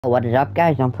What is up,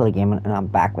 guys? I'm Philly Gaming and I'm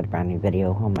back with a brand new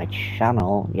video on my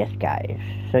channel. Yes, guys.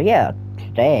 So yeah,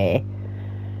 today,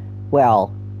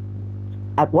 well,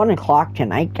 at 1 o'clock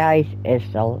tonight, guys, is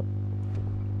the,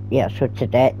 yeah, so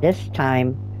today, this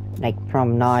time, like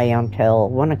from now until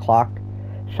 1 o'clock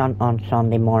on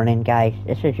Sunday morning, guys,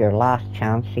 this is your last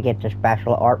chance to get the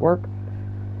special artwork.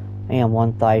 And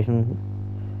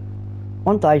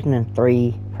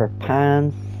 1003 for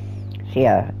pans. So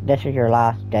yeah, this is your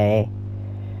last day.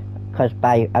 Because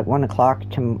at 1 o'clock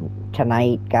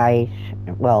tonight, guys,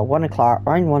 well, 1 o'clock,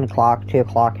 around 1 o'clock, 2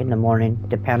 o'clock in the morning,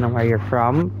 depending on where you're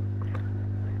from,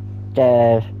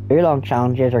 the Oolong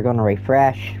challenges are going to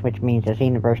refresh, which means the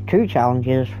Xenoverse 2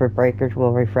 challenges for breakers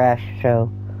will refresh, so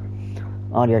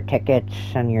all your tickets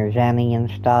and your Zenny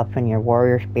and stuff and your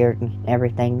Warrior Spirit and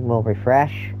everything will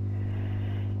refresh.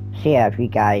 So yeah, if you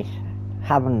guys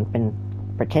haven't been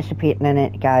participating in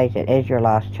it, guys, it is your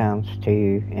last chance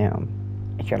to,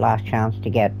 it's your last chance to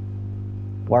get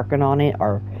working on it,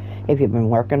 or if you've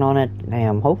been working on it,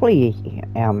 hopefully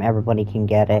everybody can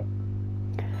get it.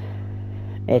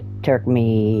 It took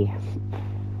me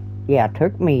a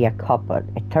couple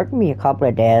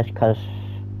of days, because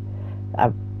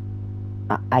I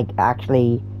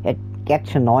actually, it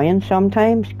gets annoying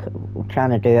sometimes trying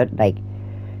to do it. Like,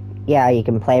 yeah, you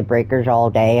can play breakers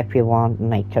all day if you want, and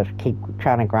like just keep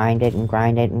trying to grind it and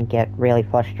get really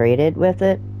frustrated with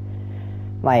it.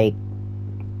 Like,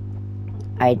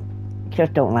 I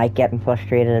just don't like getting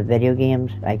frustrated at video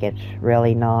games. Like, it's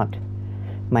really not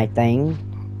my thing.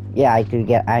 Yeah, I do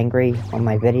get angry on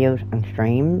my videos and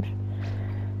streams.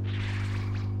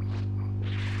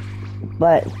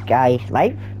 But, guys,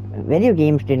 video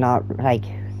games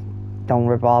don't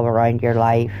revolve around your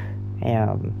life.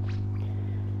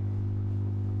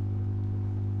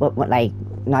 But, like,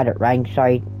 not at rank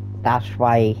side, that's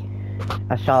why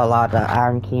I saw a lot of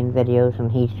Iron King videos,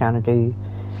 and he's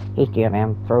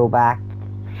doing throwback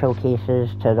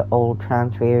showcases to the old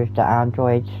transfers to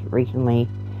Androids recently.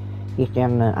 He's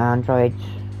doing the Androids,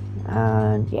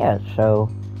 and yeah, so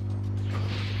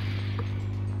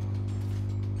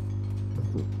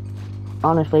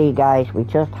honestly, guys, we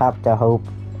just have to hope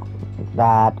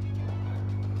that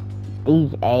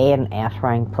these A and S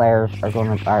rank players are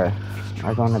gonna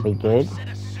be good.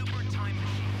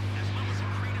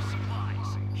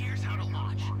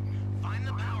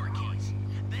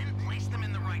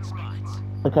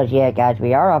 Because yeah, guys,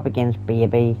 we are up against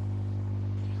Baby.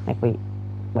 Like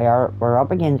we're up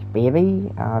against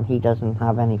Baby, and he doesn't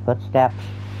have any footsteps,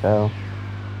 so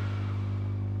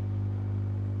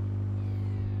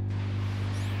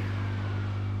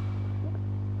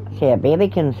yeah, Baby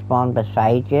can spawn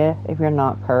beside you if you're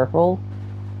not careful.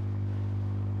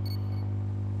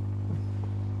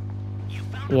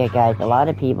 Yeah, guys, a lot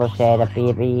of people say that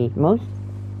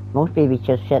most babies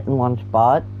just sit in one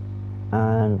spot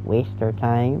and waste their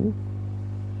time.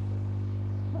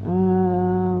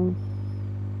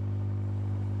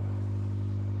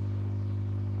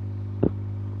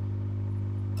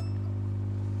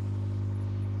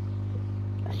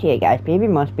 So yeah, guys, Baby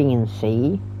must be in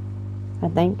C, I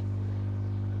think.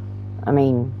 I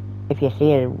mean, if you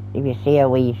see a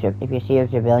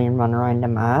civilian run around the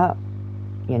map,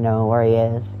 you know where he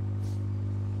is.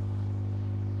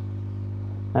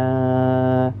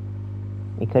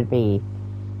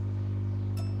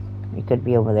 He could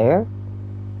be over there.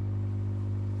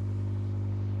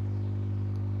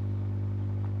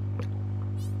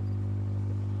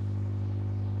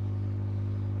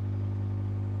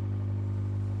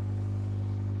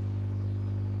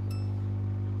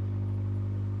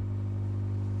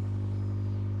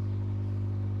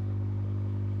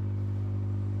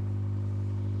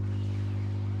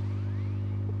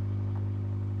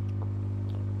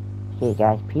 See,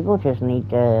 guys, people just need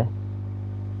to...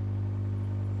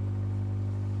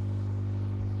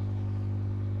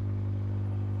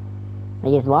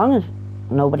 Like, as long as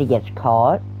nobody gets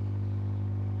caught,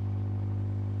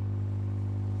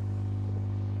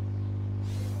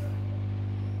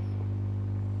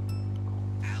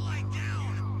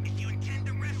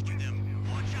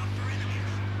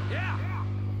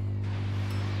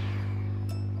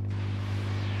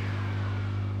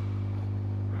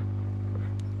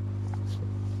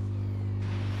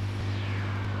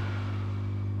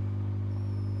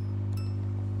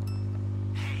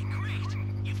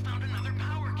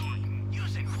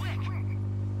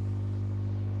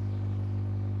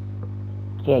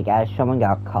 yeah, guys, someone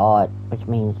got caught, which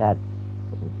means that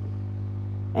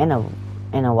in a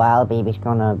while, Baby's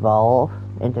gonna evolve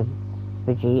into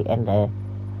Baby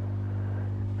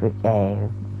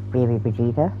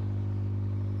Vegeta.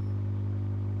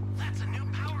 That's a new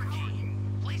power key.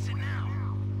 Place it now.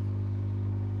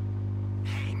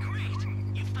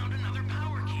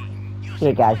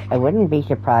 Yeah, guys, I wouldn't be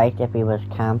surprised if he was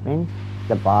camping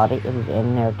the body. It was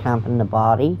in there camping the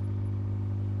body.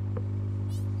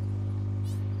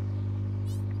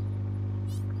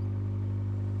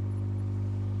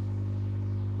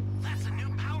 That's a new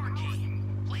power key.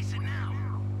 Place it now.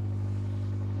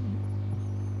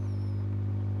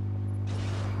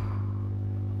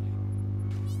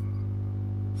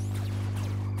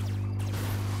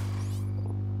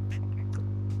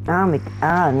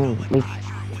 And we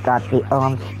got the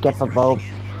unskippable.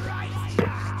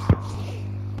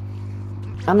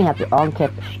 And we have the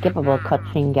unskippable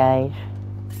cutscene, guys.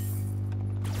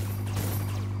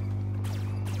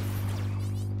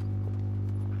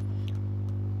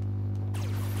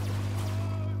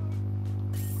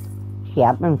 See,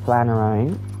 I've been flying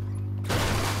around.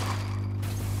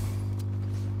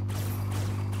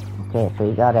 Okay, so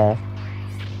we gotta.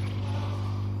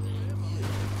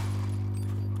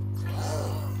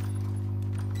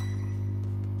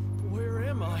 Where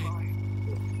am I?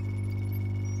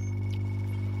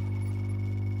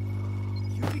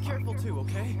 You be careful too,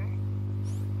 okay?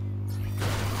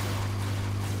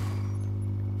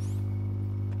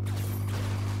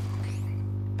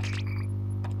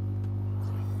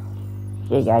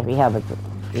 See, guys, we have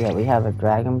a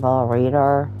Dragon Ball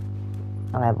radar,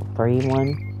 a level 3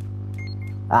 one.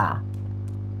 Ah,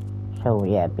 so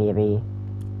yeah, baby.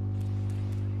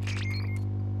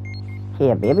 So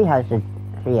yeah, baby has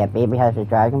the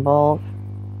Dragon Balls.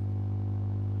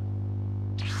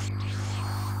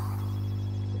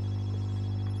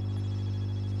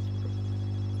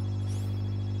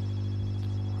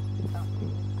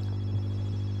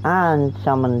 And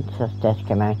someone just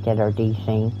disconnected or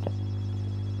desynced.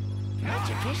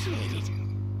 Much appreciated.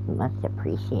 Much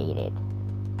appreciated.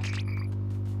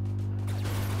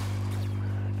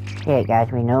 Okay,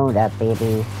 guys, we know that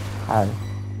baby has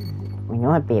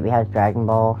Dragon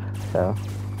Balls, so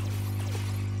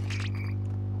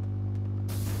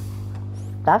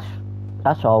that's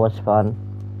always fun.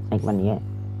 Like when you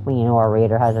know a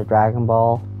raider has a Dragon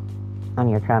Ball,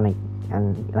 and you're trying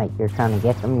to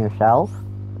get them yourself.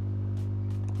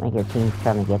 Like your team's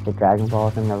trying to get the Dragon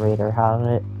Balls and the raider has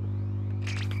it.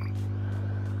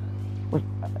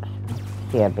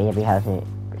 Baby has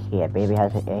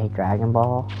a Dragon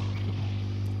Ball.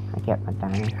 I get my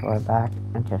dinosaur back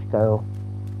and just go.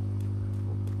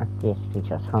 I basically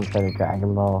just hunt for the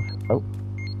Dragon Balls. Oh.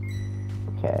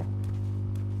 Okay.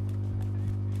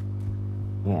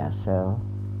 Yeah, so.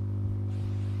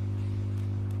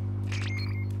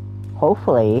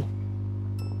 Hopefully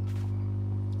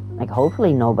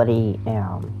nobody,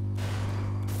 because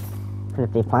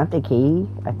if they plant the key,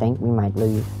 I think we might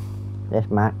lose this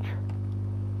match.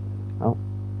 Oh.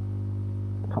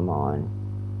 Come on.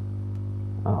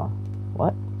 Oh.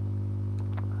 What?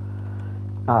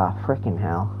 Ah, freaking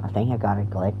hell. I think I got a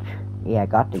glitch. Yeah, I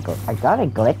got a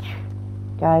glitch,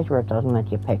 guys, where it doesn't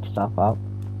let you pick stuff up.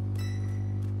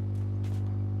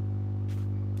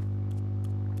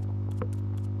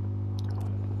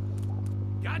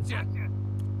 Gotcha.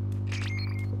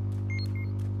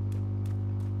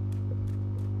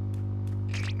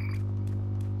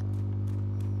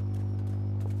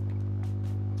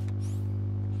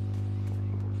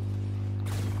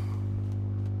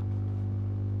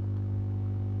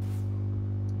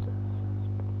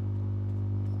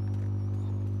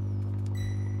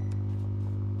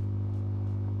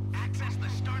 Access the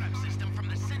startup system from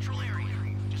the central area.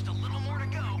 Just a little more to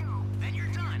go, then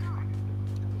you're done.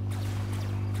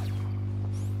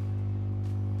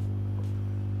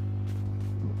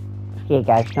 Yeah,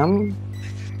 guys, some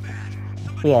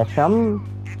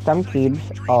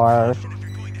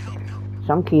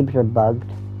cubes are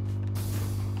bugged.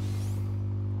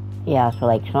 Yeah, so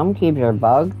like some cubes are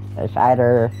bugged. It's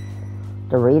either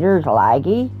the reader's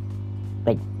laggy,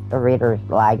 like the reader's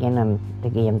lagging and the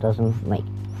game doesn't like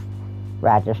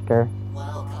register.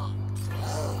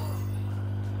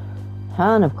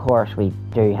 And of course we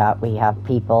have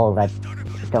people that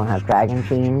don't have dragon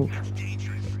genes.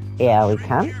 Yeah, we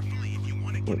can't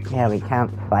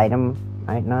fight them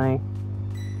right now.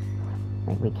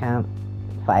 Like we can't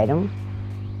fight them.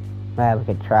 Well, we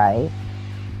could try,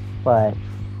 but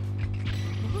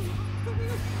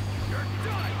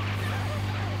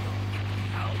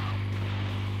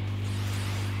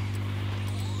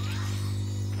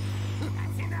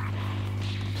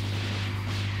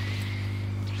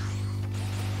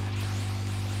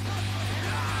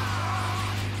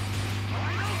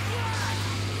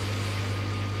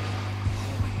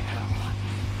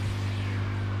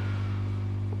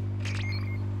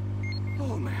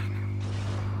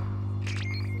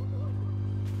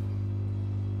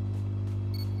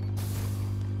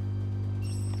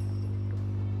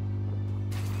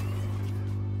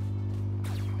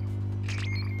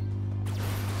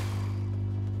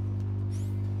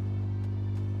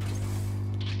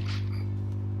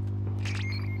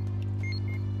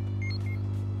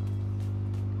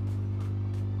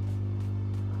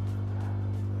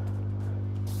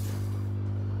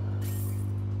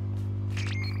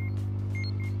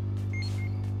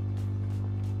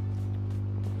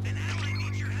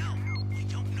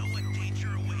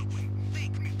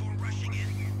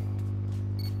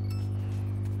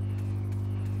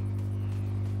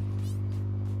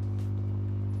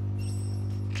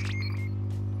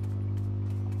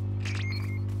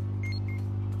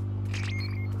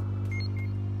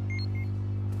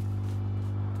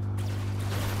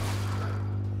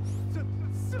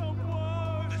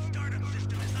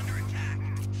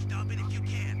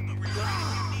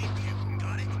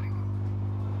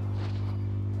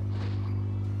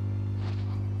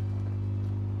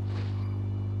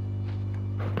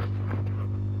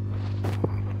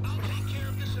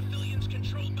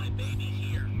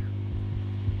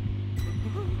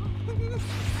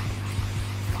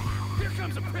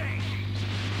comes a pain.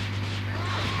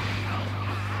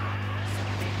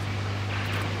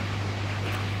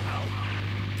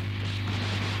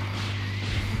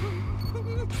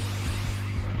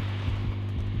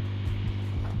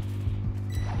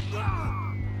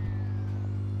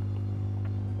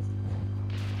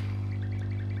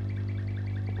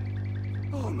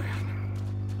 Oh man.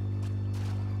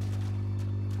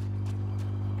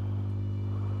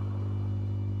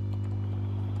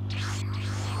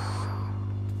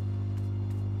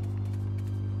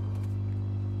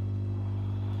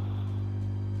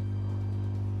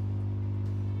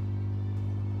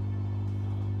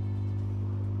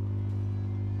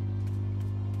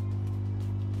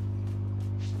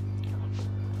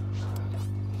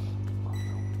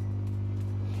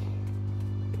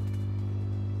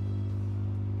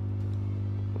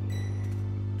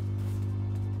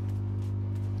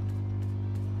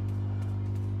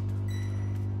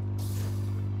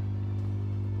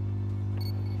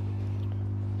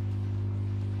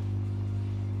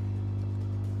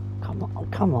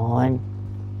 Come on.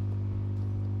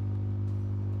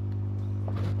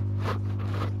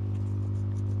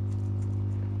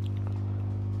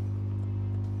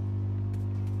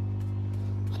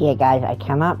 Yeah, guys, I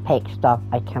cannot pick stuff.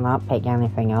 I cannot pick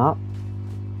anything up.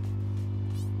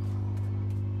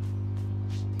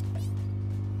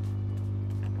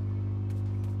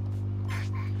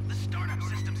 The startup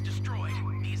system's destroyed.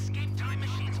 The escape time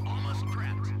machine's almost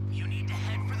prepped. You need to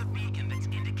head for the beacon that's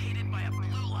indicated by a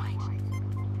blue light.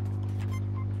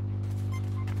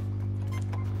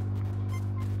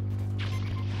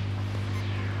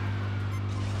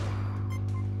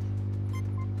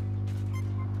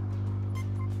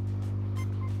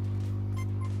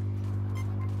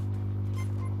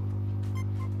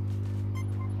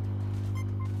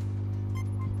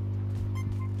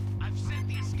 I've sent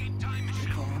the escape time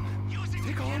machine. Use it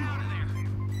to get out of there.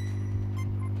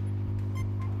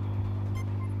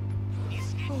 The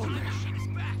escape time machine is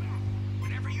back.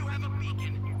 Whenever you have a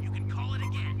beacon, you can call it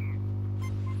again.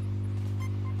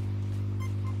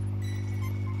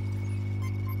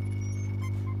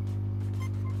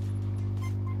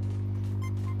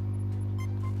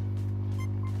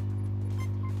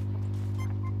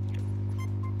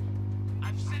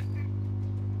 I've sent...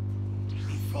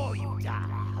 Before you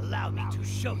die, allow me to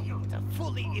show you what a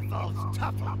fully evolved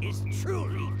Tuffle is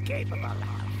truly capable of.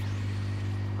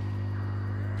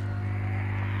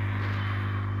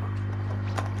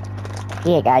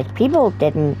 Yeah, guys, people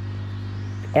in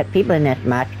this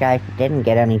match, guys, didn't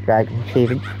get any dragon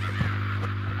shields.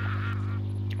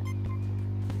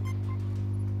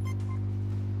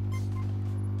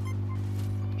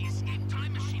 The escape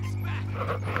time machine is back.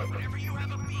 Whenever you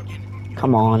have a beacon, you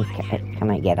Come can on, call it again. can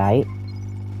I get out?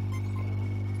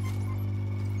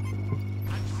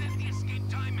 I've sent the escape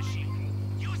time machine.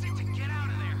 Use it to get out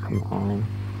of there. Come on.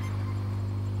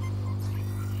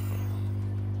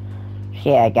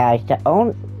 Yeah, guys, the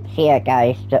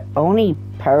only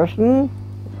person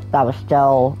that was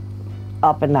still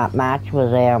up in that match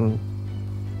was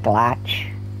Glatch.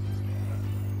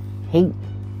 He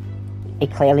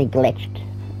clearly glitched.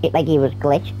 Like he was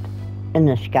glitched in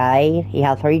the sky. He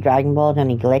had 3 Dragon Balls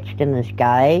and he glitched in the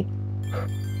sky.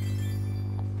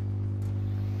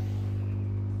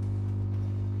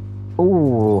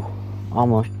 Ooh,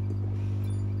 almost.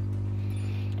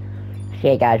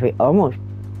 Yeah, guys, we almost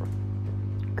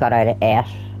got out of S,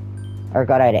 or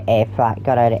got out of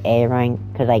A rank,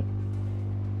 because like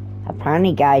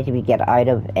apparently, guys, if you get out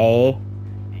of A,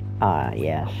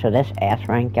 yeah, so this S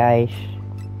rank, guys,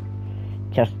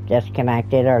 just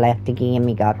disconnected or left the game.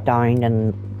 He got downed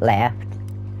and left.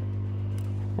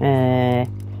 So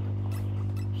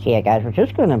yeah, guys, we're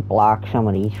just gonna block some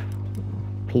of these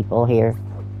people here.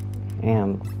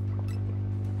 So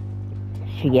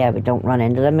yeah, we don't run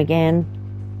into them again.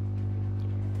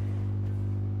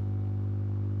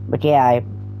 But yeah,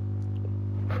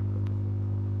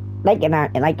 like in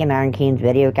Aaron Kane's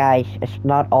video, guys, it's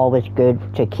not always good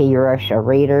to key rush a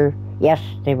raider. Yes,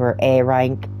 they were A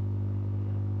rank,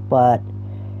 but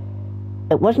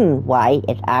it wasn't why.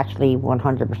 It's actually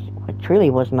 100%. It truly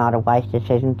was not a wise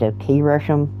decision to key rush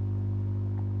them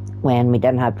when we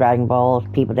didn't have Dragon Balls.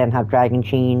 People didn't have Dragon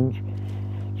Chains.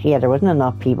 So yeah, there wasn't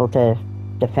enough people to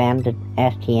defend the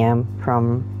STM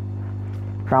from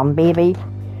babies.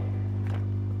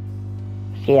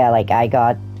 So yeah, like I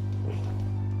got.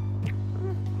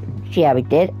 So yeah, we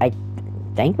did. I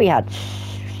think we had.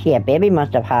 Yeah, Baby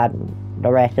must have had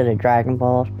the rest of the Dragon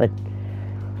Balls, but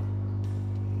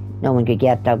no one could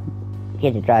get the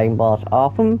Dragon Balls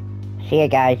off him. So yeah,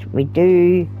 guys, we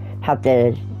do have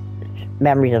the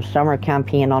Memories of Summer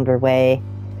campaign underway.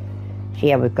 So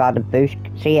yeah, we've got a boost.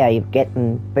 So yeah, you're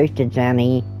getting boosted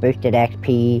Zenny, boosted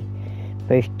XP,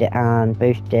 boosted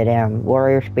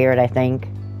warrior spirit, I think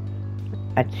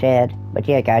it said. But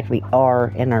yeah, guys, we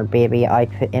are in our baby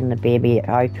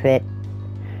outfit.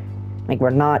 Like, we're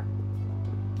not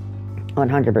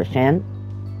 100%.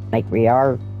 Like, we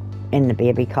are in the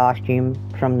baby costume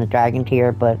from the dragon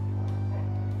tier, but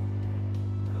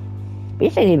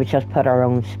basically we just put our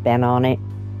own spin on it.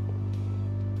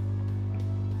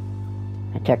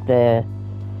 I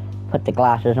put the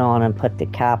glasses on and put the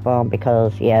cap on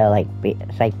because, yeah, like,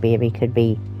 it's like baby could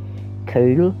be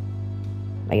cool.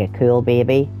 Like a cool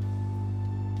baby.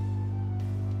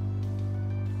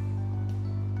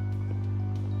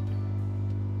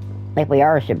 Like, we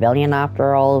are a civilian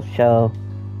after all, so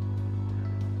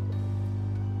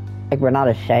like, we're not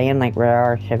a Saiyan, like, we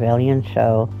are civilians,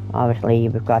 so obviously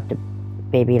we've got the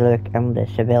baby look and the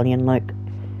civilian look.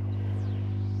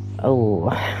 Oh,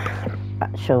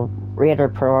 so Raider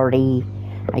Priority,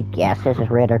 I guess this is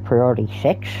Raider Priority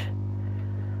 6.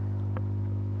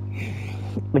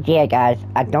 But yeah, guys,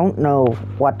 I don't know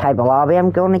what type of lobby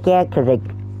I'm going to get, because it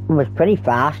was pretty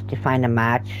fast to find a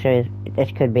match, so this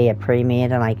could be a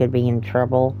pre-made and I could be in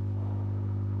trouble.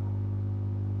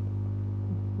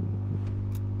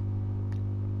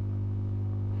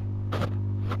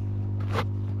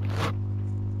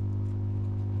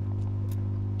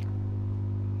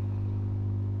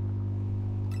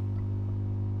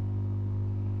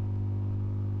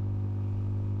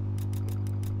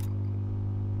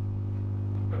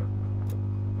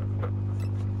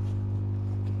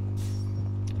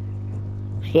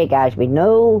 Yeah, guys, we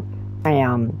know,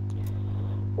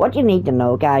 what you need to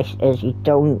know, guys, is you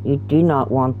do not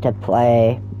want to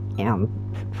play,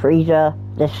 Frieza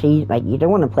this season. Like, you don't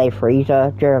want to play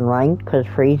Frieza during ranked, because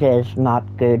Frieza is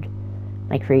not good.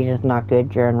 Like, Frieza is not good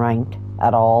during ranked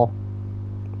at all.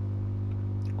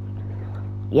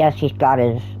 Yes, he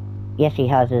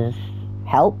has his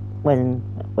help with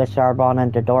Zarbon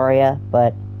and Dodoria,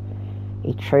 but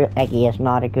he is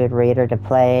not a good raider to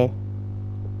play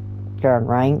during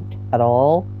ranked at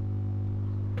all.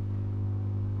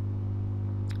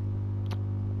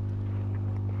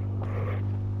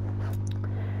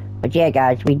 But yeah,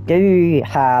 guys, we do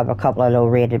have a couple of low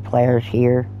rated players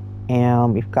here.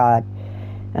 We've got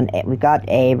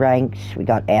A ranks, we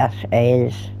got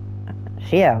SAs.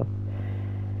 So yeah.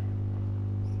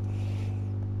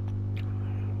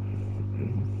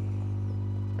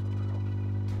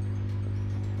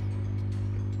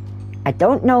 I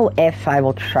don't know if I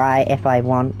will try, if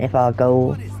I'll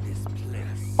go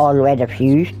all the way to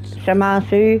fused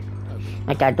Zamasu.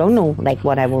 Like, I don't know, like,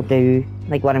 what I will do,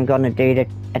 like, what I'm gonna do to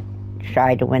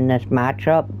try to win this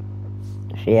matchup.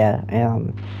 So yeah,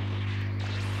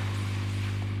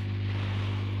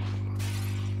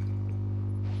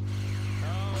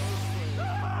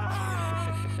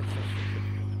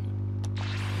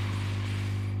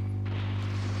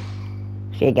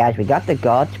 so yeah, guys, we got the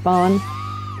God spawn,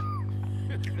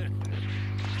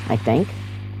 I think.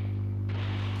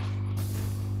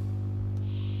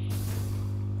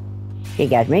 Okay,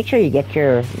 guys, make sure you get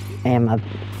your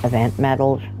event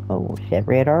medals. Oh, shit,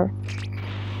 radar.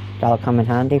 That'll come in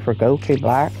handy for Goku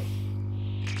Black.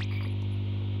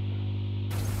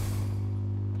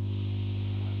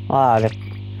 Oh, they're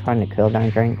trying to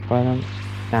cooldown drink for them.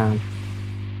 Damn.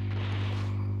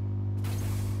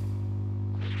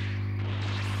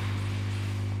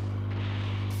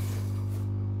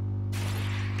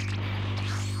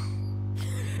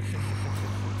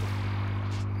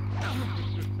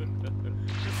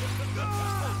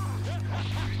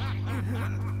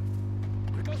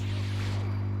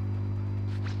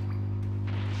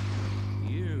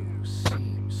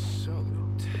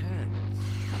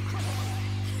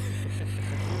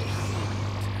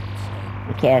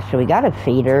 Okay, so we got a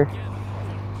feeder.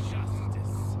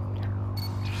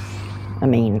 I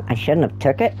mean, I shouldn't have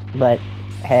took it, but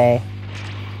hey.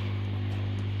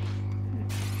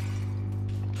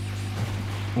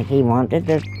 Like, he wanted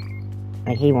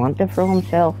to throw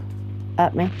himself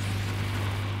at me.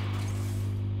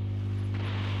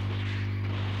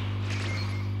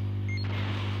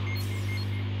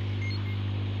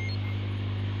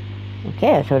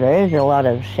 Okay, so there is a lot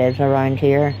of civs around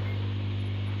here.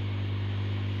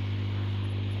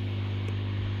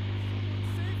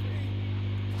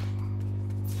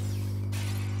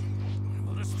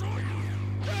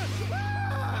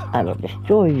 I will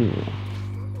destroy you.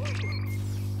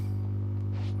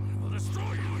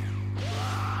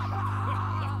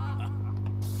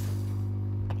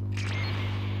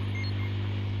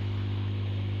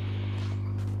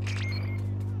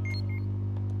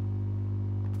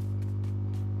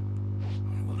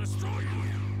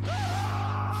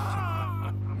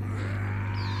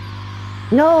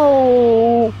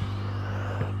 No!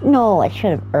 No, I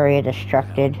should have area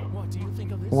destructed. What do you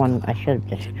think of this? One, I should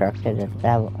have destructed at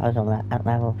level, I was on at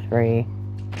level 3.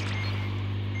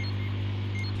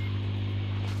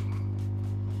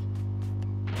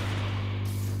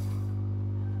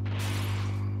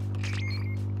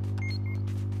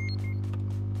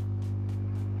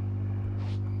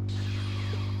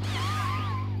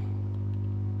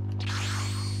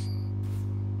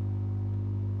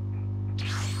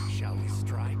 Shall we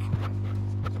strike?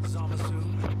 Zamasu?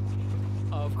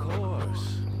 Of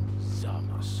course,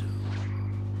 Zamasu.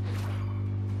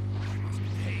 You must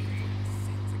pay for your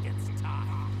sins against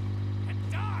time and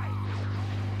die!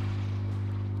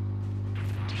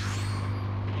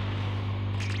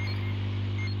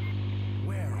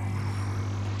 Where are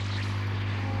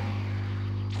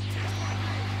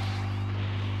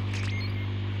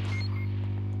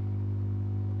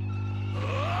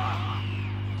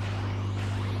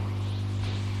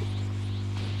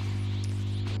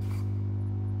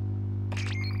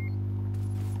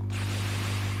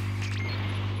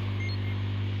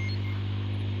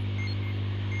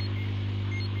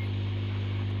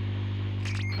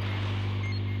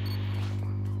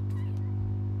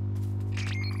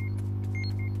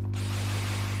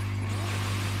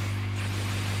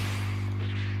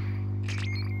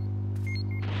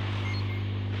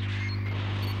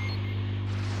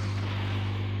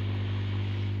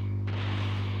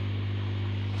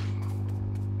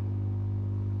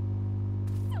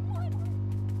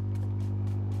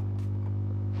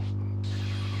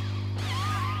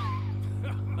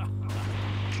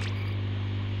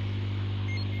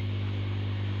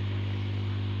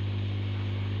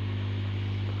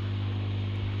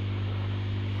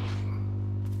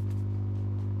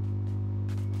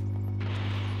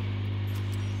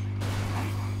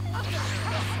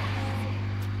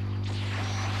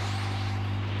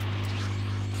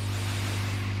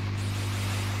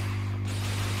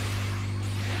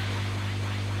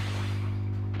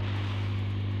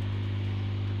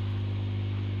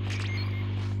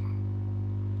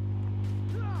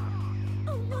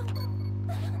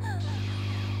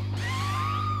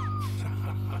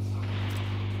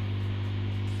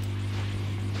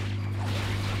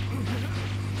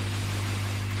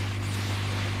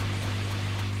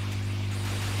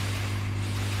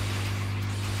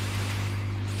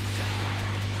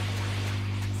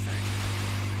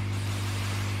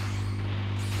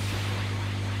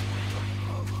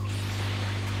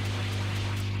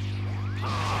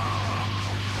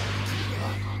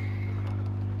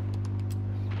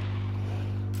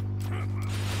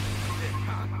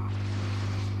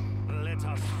Let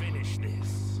us finish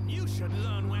this. You should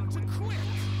learn when to quit.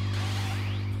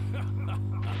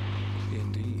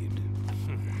 Indeed.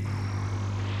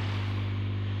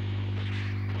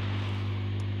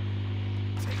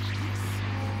 Take this.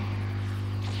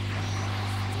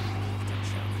 To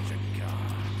challenge a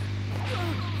god.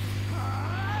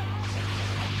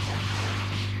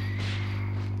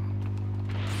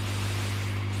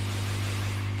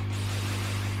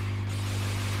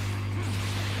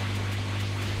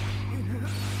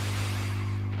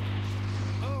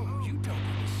 Oh, you don't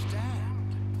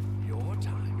understand. Your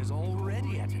time is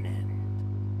already at an end.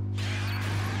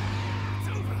 It's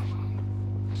over.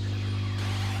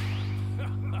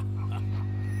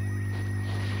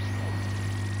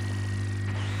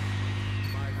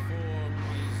 My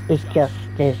form Is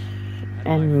justice,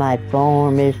 and my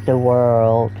form is the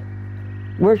world.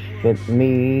 Worship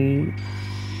me.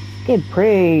 Give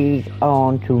praise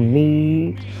unto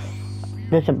me.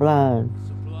 The sublime.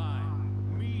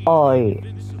 I.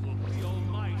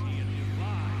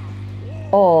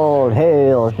 All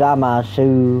hail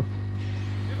Zamasu.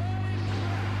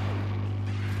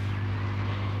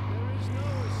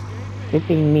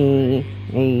 Escaping me,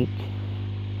 mate.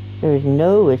 There's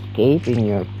no escaping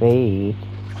your fate.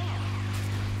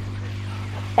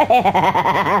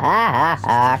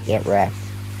 Get wrecked.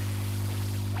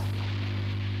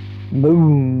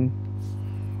 Boom.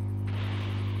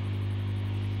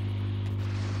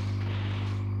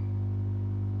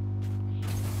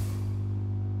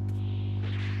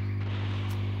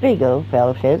 There you go,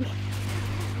 fellowships.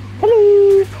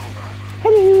 Hello.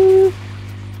 Hello.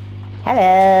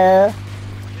 Hello.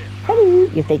 Hello.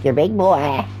 You think you're big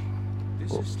boy?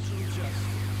 This is true justice.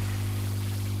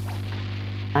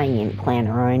 I ain't playing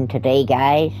around today,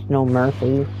 guys. No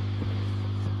mercy.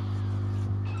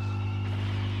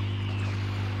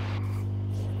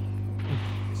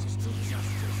 This is true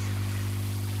justice.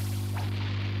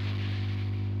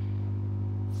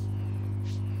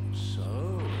 So,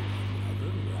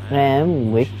 another land.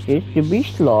 Lamb wishes to be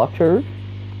slaughtered.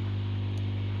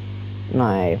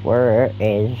 Now, where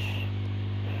is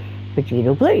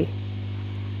Vegito Blue?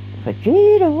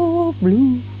 Vegito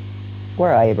Blue.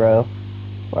 Where are you, bro?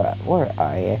 Where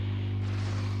are you?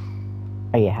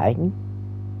 Are you hiding?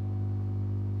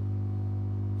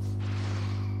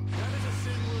 That is a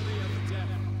sin worthy of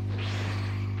death.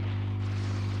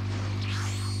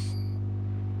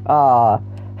 Aw.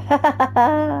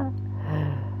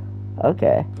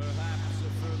 Okay. Perhaps a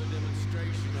further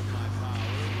demonstration of my power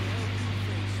will help you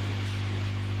face the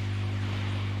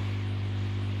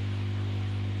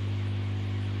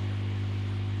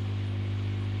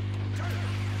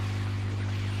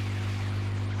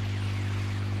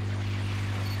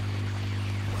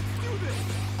Let's do this.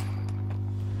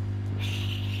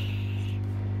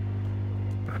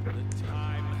 The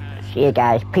time has See you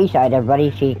guys. Peace out,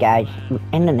 everybody. See you guys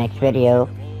in the next video.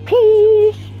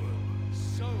 Peace.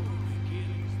 so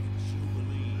begins the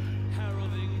Jubilee,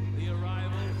 heralding the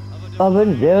arrival of a Of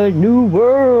a new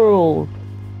world.